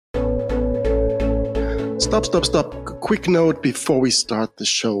Stop. Quick note before we start the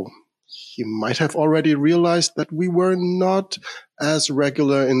show. You might have already realized that we were not as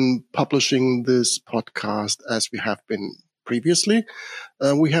regular in publishing this podcast as we have been previously.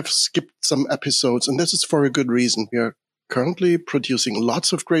 We have skipped some episodes, and this is for a good reason. We are currently producing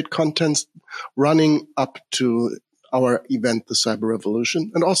lots of great content running up to our event, the Cyber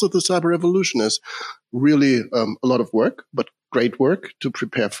Revolution. And also the Cyber Revolution is really a lot of work, but great work to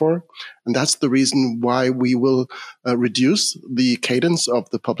prepare for. And that's the reason why we will reduce the cadence of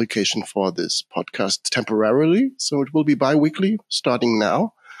the publication for this podcast temporarily. So it will be bi-weekly starting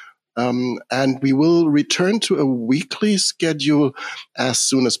now. And we will return to a weekly schedule as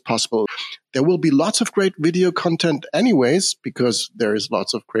soon as possible. There will be lots of great video content anyways, because there is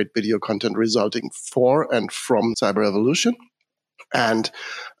lots of great video content resulting for and from Cyber Revolution. And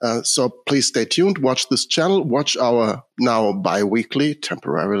so please stay tuned, watch this channel, watch our now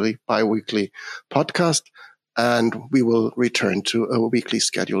temporarily bi-weekly podcast, and we will return to a weekly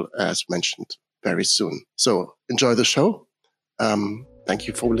schedule as mentioned very soon. So enjoy the show. Thank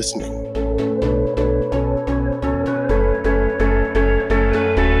you for listening.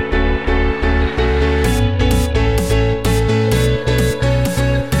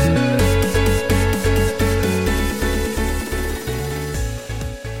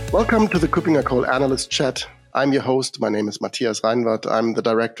 Welcome to the KuppingerCole Analyst Chat. I'm your host. My name is Matthias Reinwarth. I'm the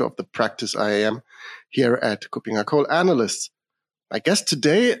director of the practice IAM here at KuppingerCole Analyst. My guest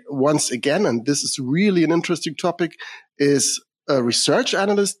today, once again, and this is really an interesting topic, is a research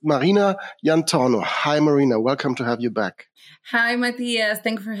analyst, Marina and Hi, Marina. Welcome to have you back. Hi, Matthias.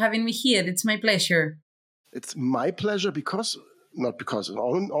 Thank you for having me here. It's my pleasure. It's my pleasure not because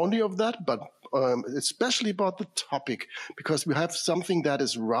only of that, but especially about the topic, because we have something that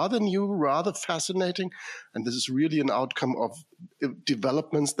is rather new, rather fascinating. And this is really an outcome of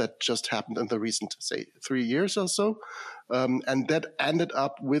developments that just happened in the recent, 3 years or so. And that ended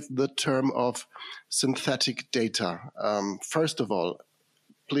up with the term of synthetic data. First of all,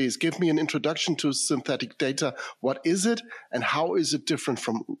 please give me an introduction to synthetic data. What is it and how is it different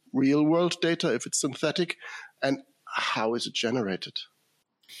from real world data if it's synthetic, and how is it generated?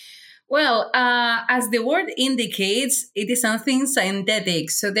 Well, as the word indicates, it is something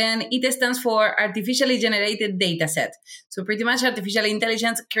synthetic. So then it stands for artificially generated dataset. So pretty much artificial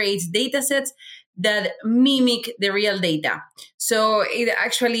intelligence creates datasets that mimic the real data. So it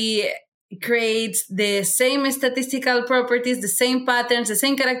actually creates the same statistical properties, the same patterns, the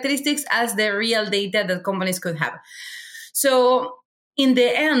same characteristics as the real data that companies could have. So in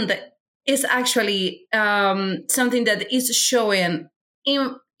the end, it's actually something that is showing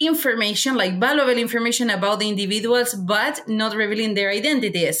information, like valuable information about the individuals, but not revealing their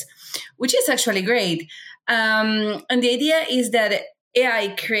identities, which is actually great. And the idea is that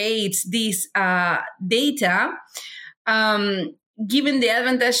AI creates this data, given the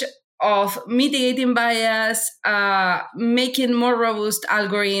advantage of mitigating bias, making more robust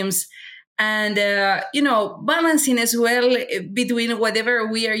algorithms, and, balancing as well between whatever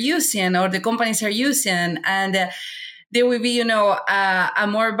we are using or the companies are using. And there will be, a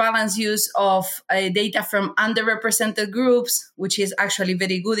more balanced use of data from underrepresented groups, which is actually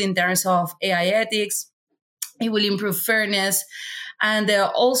very good in terms of AI ethics. It will improve fairness. And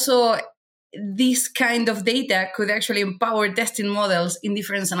also, this kind of data could actually empower testing models in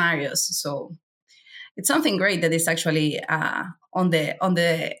different scenarios. So it's something great that is actually on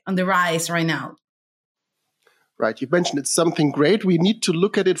the rise right now. Right. You mentioned it's something great. We need to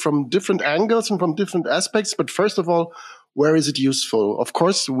look at it from different angles and from different aspects. But first of all, where is it useful? Of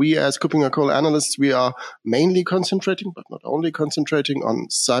course, we as KuppingerCole analysts, we are mainly concentrating, but not only concentrating on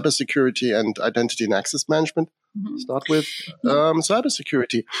cybersecurity and identity and access management. Mm-hmm. Start with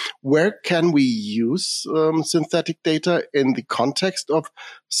cybersecurity. Where can we use synthetic data in the context of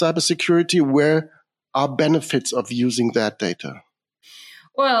cybersecurity? Where are benefits of using that data?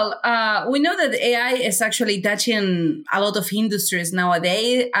 Well, we know that AI is actually touching a lot of industries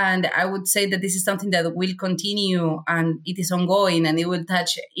nowadays, and I would say that this is something that will continue and it is ongoing, and it will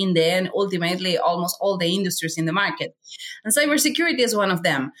touch in the end, ultimately, almost all the industries in the market. And cybersecurity is one of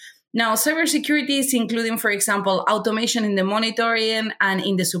them. Now, cybersecurity is including, for example, automation in the monitoring and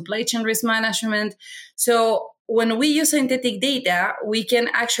in the supply chain risk management. So when we use synthetic data, we can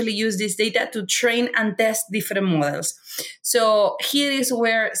actually use this data to train and test different models. So here is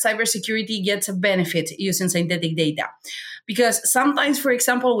where cybersecurity gets a benefit using synthetic data. Because sometimes, for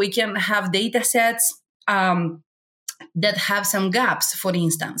example, we can have data sets that have some gaps, for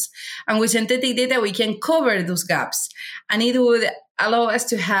instance. And with synthetic data, we can cover those gaps. And it would allow us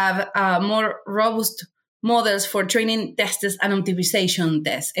to have more robust models for training tests and optimization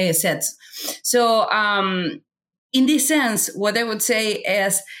sets. So in this sense, what I would say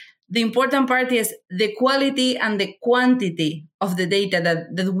is the important part is the quality and the quantity of the data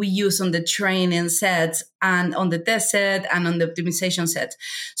that we use on the training sets and on the test set and on the optimization set.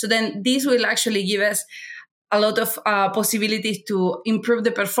 So then this will actually give us a lot of possibilities to improve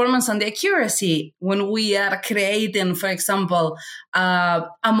the performance and the accuracy when we are creating, for example, a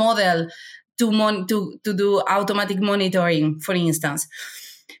model to do automatic monitoring, for instance.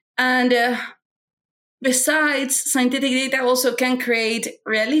 And besides, synthetic data also can create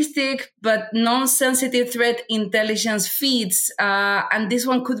realistic but non-sensitive threat intelligence feeds. And this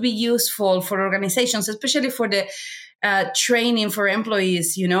one could be useful for organizations, especially for the training for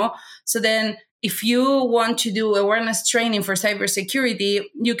employees, So then if you want to do awareness training for cybersecurity,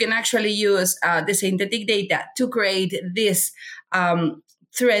 you can actually use the synthetic data to create this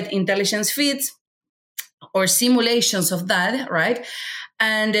threat intelligence feeds or simulations of that, right?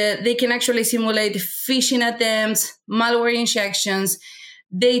 And they can actually simulate phishing attempts, malware injections,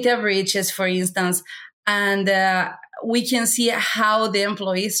 data breaches, for instance, and we can see how the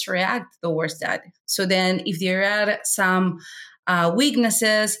employees react towards that. So then if there are some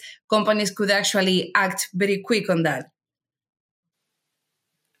weaknesses, companies could actually act very quick on that.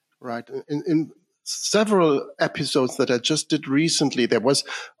 Right. In several episodes that I just did recently, there was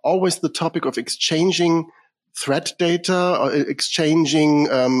always the topic of exchanging threat data or exchanging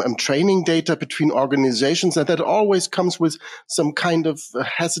training data between organizations. And that always comes with some kind of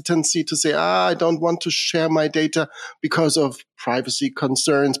hesitancy to say, I don't want to share my data because of privacy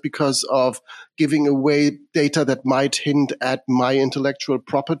concerns, because of giving away data that might hint at my intellectual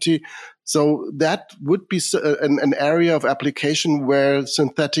property. So that would be an area of application where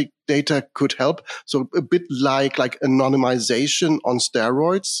synthetic data could help. So a bit like anonymization on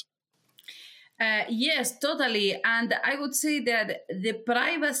steroids. Yes, totally. And I would say that the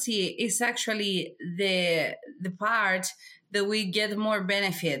privacy is actually the part that we get more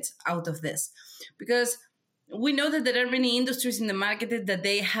benefit out of this. Because we know that there are many industries in the market that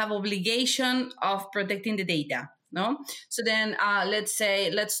they have obligation of protecting the data. No? So then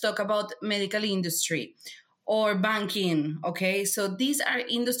let's talk about medical industry or banking. Okay. So these are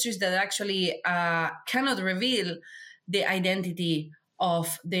industries that actually cannot reveal the identity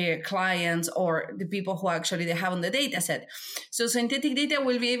of their clients or the people who actually they have on the data set. So synthetic data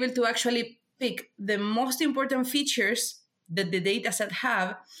will be able to actually pick the most important features that the data set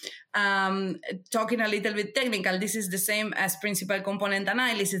have. Talking a little bit technical, this is the same as principal component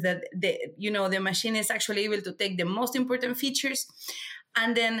analysis, that the machine is actually able to take the most important features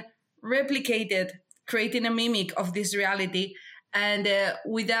and then replicate it, creating a mimic of this reality, and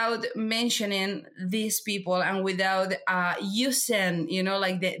without mentioning these people and without using,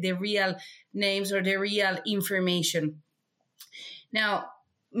 the real names or the real information. Now,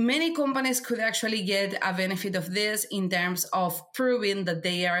 many companies could actually get a benefit of this in terms of proving that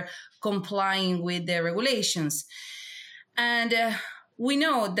they are complying with the regulations. And we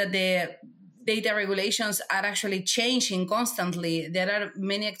know that the data regulations are actually changing constantly. There are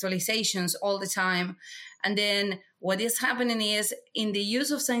many actualizations all the time. And then what is happening is in the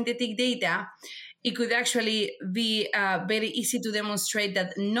use of synthetic data, it could actually be very easy to demonstrate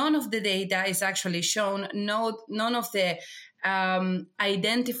that none of the data is actually shown, none of the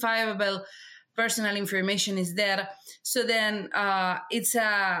identifiable personal information is there. So then it's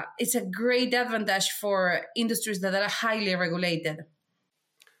a great advantage for industries that are highly regulated.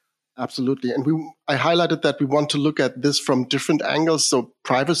 Absolutely. And I highlighted that we want to look at this from different angles. So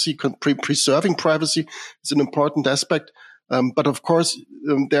privacy, preserving privacy is an important aspect. But of course,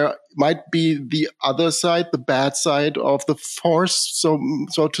 there might be the other side, the bad side of the force,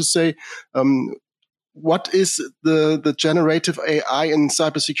 so to say. What is the generative AI in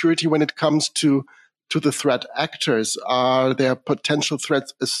cybersecurity when it comes to the threat actors? Are there potential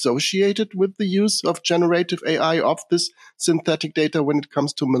threats associated with the use of generative AI, of this synthetic data, when it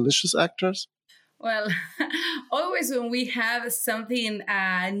comes to malicious actors? Well, always when we have something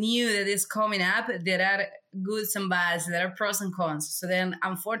new that is coming up, there are goods and bads, there are pros and cons. So then,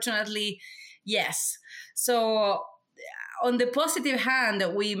 unfortunately, yes. So on the positive hand,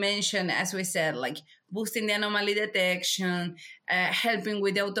 we mentioned, as we said, like boosting the anomaly detection, helping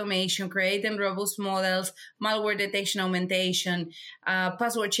with automation, creating robust models, malware detection augmentation,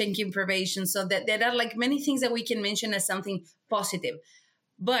 password changing prevention. So that there are like many things that we can mention as something positive.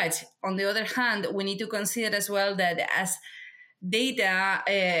 But on the other hand, we need to consider as well that as data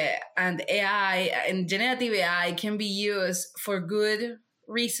and AI and generative AI can be used for good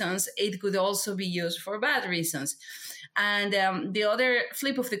reasons, it could also be used for bad reasons. And the other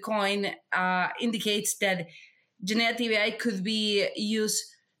flip of the coin indicates that generative AI could be used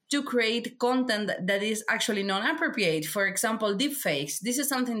to create content that is actually non-appropriate. For example, deepfakes. This is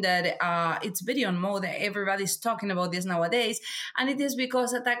something that it's very on mode. Everybody's talking about this nowadays. And it is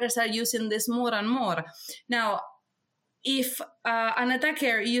because attackers are using this more and more. Now, if an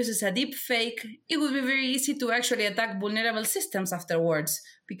attacker uses a deepfake, it would be very easy to actually attack vulnerable systems afterwards,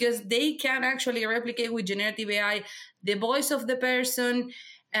 because they can actually replicate with generative AI the voice of the person,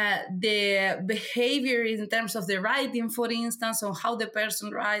 the behavior in terms of the writing, for instance, or how the person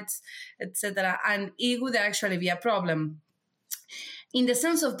writes, etc. And it would actually be a problem. In the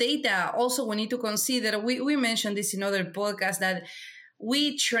sense of data, also we need to consider, we mentioned this in other podcasts, that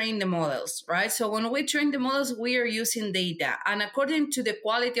we train the models, right? So when we train the models, we are using data. And according to the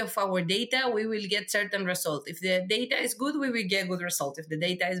quality of our data, we will get certain results. If the data is good, we will get good results. If the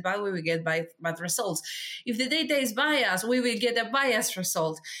data is bad, we will get bad results. If the data is biased, we will get a biased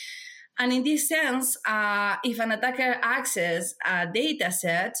result. And in this sense, if an attacker accesses a data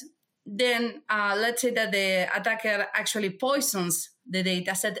set, then let's say that the attacker actually poisons the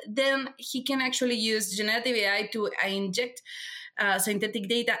data set, then he can actually use generative AI to inject synthetic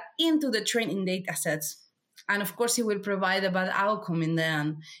data into the training data sets. And of course, it will provide a bad outcome in the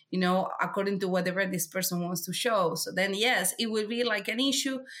end, according to whatever this person wants to show. So then, yes, it will be like an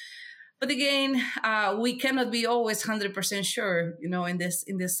issue. But again, we cannot be always 100% sure, in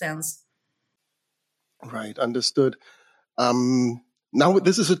this sense. Right, understood. Now,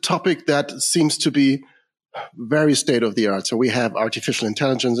 this is a topic that seems to be very state of the art. So we have artificial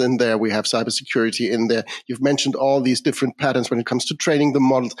intelligence in there. We have cybersecurity in there. You've mentioned all these different patterns when it comes to training the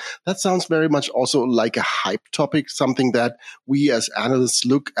models. That sounds very much also like a hype topic, something that we as analysts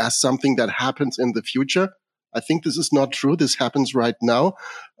look as something that happens in the future. I think this is not true. This happens right now.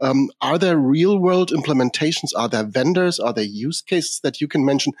 Are there real world implementations? Are there vendors? Are there use cases that you can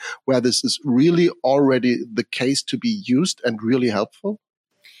mention where this is really already the case to be used and really helpful?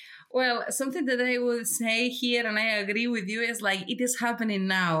 Well, something that I would say here, and I agree with you, is like it is happening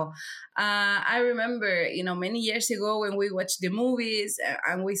now. I remember, many years ago when we watched the movies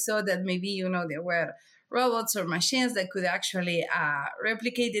and we saw that maybe, there were robots or machines that could actually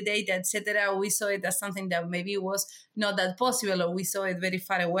replicate the data, etc. We saw it as something that maybe was not that possible, or we saw it very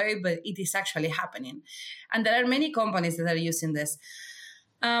far away, but it is actually happening. And there are many companies that are using this.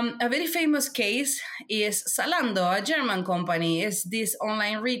 A very famous case is Zalando, a German company. It's this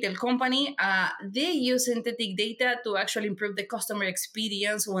online retail company. They use synthetic data to actually improve the customer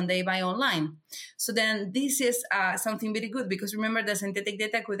experience when they buy online. So then this is something very good, because remember that synthetic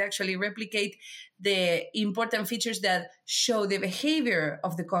data could actually replicate the important features that show the behavior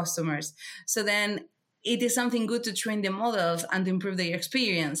of the customers. So then it is something good to train the models and to improve their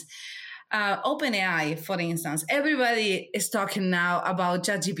experience. OpenAI, for instance, everybody is talking now about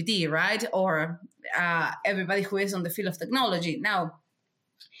ChatGPT, right? Or everybody who is on the field of technology. Now,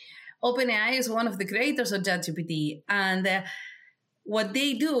 OpenAI is one of the creators of ChatGPT, and what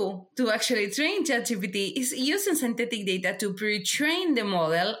they do to actually train ChatGPT is using synthetic data to pre-train the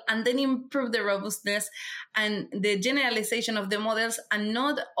model and then improve the robustness and the generalization of the models, and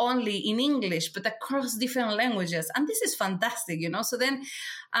not only in English, but across different languages. And this is fantastic, So then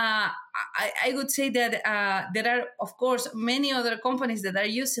I would say that there are, of course, many other companies that are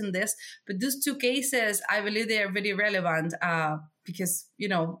using this, but those two cases, I believe they are very relevant because,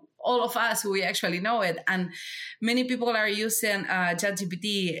 all of us, we actually know it. And many people are using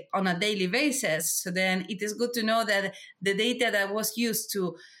ChatGPT on a daily basis. So then it is good to know that the data that was used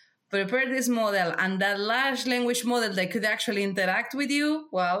to prepare this model and that large language model that could actually interact with you,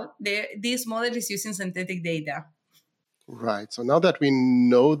 well, this model is using synthetic data. Right. So now that we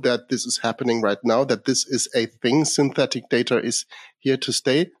know that this is happening right now, that this is a thing, synthetic data is here to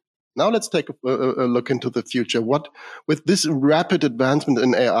stay. Now let's take a look into the future. With this rapid advancement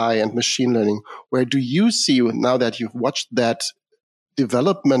in AI and machine learning, where do you see, now that you've watched that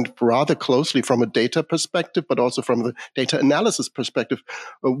development rather closely from a data perspective, but also from the data analysis perspective,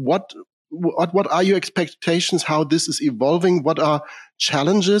 what are your expectations, how this is evolving? What are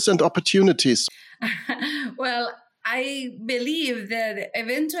challenges and opportunities? Well, I believe that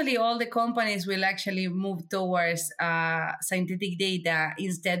eventually all the companies will actually move towards synthetic data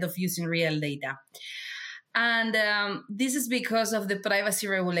instead of using real data. And this is because of the privacy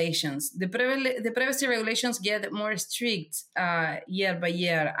regulations. The privacy regulations get more strict year by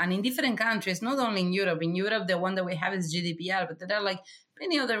year. And in different countries, not only in Europe. In Europe, the one that we have is GDPR, but there are like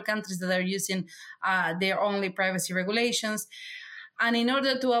many other countries that are using their own privacy regulations. And in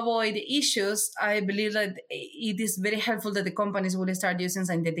order to avoid issues, I believe that it is very helpful that the companies will start using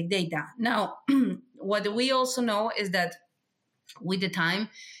synthetic data. Now, what we also know is that with the time,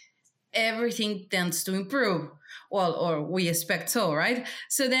 everything tends to improve. Well, or we expect so, right?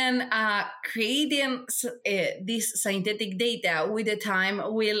 So then creating this synthetic data with the time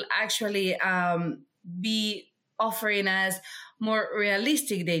will actually be offering us more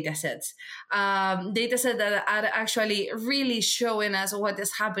realistic data sets, data sets that are actually really showing us what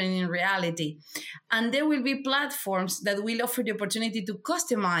is happening in reality. And there will be platforms that will offer the opportunity to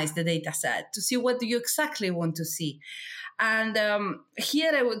customize the data set to see what you exactly want to see. And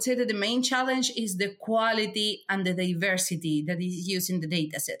here I would say that the main challenge is the quality and the diversity that is used in the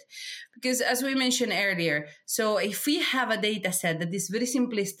dataset. Because as we mentioned earlier, so if we have a dataset that is very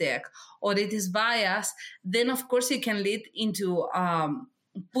simplistic or it is biased, then of course it can lead into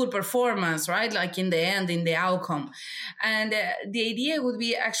poor performance, right? Like in the end, in the outcome. And the idea would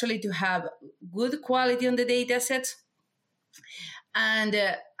be actually to have good quality on the dataset and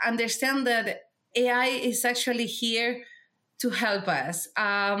understand that AI is actually here to help us.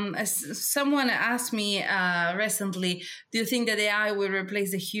 As someone asked me recently, do you think that AI will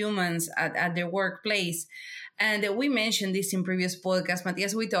replace the humans at their workplace? And we mentioned this in previous podcasts.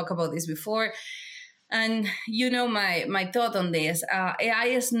 Matthias, we talked about this before. And you know my thought on this. AI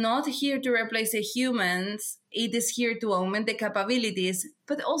is not here to replace the humans. It is here to augment the capabilities,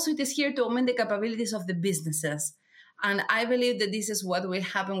 but also it is here to augment the capabilities of the businesses. And I believe that this is what will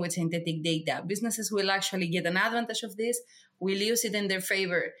happen with synthetic data. Businesses will actually get an advantage of this, will use it in their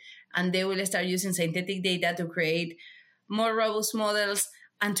favor, and they will start using synthetic data to create more robust models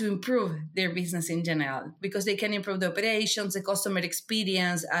and to improve their business in general, because they can improve the operations, the customer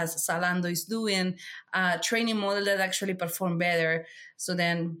experience, as Zalando is doing, training model that actually perform better. So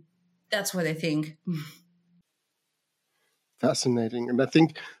then that's what I think. Fascinating. And I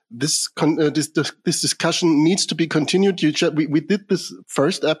think this discussion needs to be continued. We did this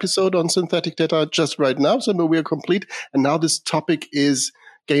first episode on synthetic data just right now, so we are complete. And now this topic is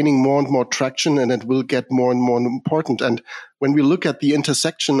gaining more and more traction, and it will get more and more important. And when we look at the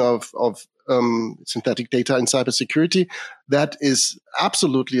intersection of synthetic data and cybersecurity, that is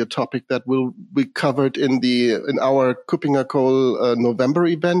absolutely a topic that will be covered in our KuppingerCole November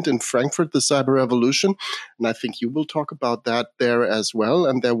event in Frankfurt, the Cyber Revolution. And I think you will talk about that there as well.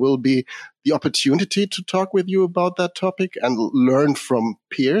 And there will be the opportunity to talk with you about that topic and learn from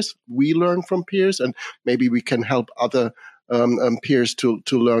peers. We learn from peers, and maybe we can help other peers to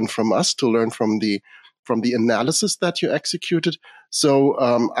learn from us, to learn from the analysis that you executed. So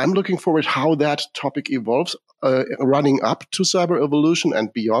I'm looking forward how that topic evolves, running up to Cyber Evolution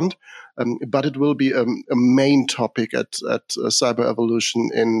and beyond. But it will be a main topic at Cyber Evolution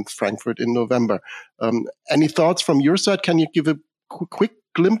in Frankfurt in November. Any thoughts from your side? Can you give a quick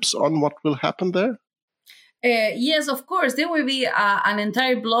glimpse on what will happen there? Yes, of course. There will be an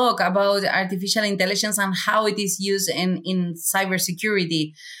entire blog about artificial intelligence and how it is used in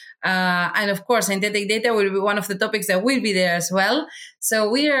cybersecurity. And of course, synthetic data will be one of the topics that will be there as well. So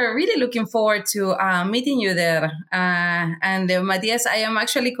we are really looking forward to meeting you there. And Matthias, I am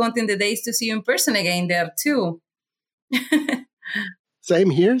actually counting the days to see you in person again there too. Same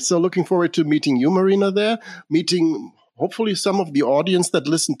here. So looking forward to meeting you, Marina, there, meeting hopefully some of the audience that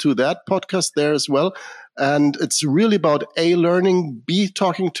listen to that podcast there as well. And it's really about A, learning, B,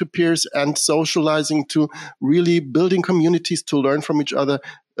 talking to peers, and socializing, to really building communities to learn from each other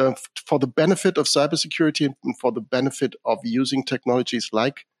for the benefit of cybersecurity and for the benefit of using technologies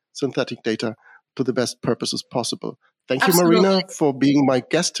like synthetic data to the best purposes possible. Thank Absolutely. you, Marina, for being my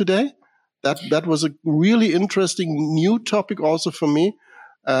guest today. That was a really interesting new topic also for me.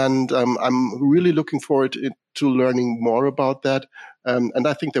 And I'm really looking forward to learning more about that. And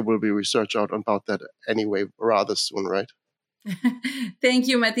I think there will be research out about that anyway, rather soon, right? Thank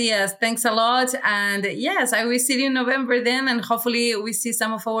you, Matthias. Thanks a lot. And yes, I will see you in November then. And hopefully we see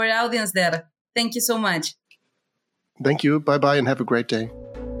some of our audience there. Thank you so much. Thank you. Bye-bye and have a great day.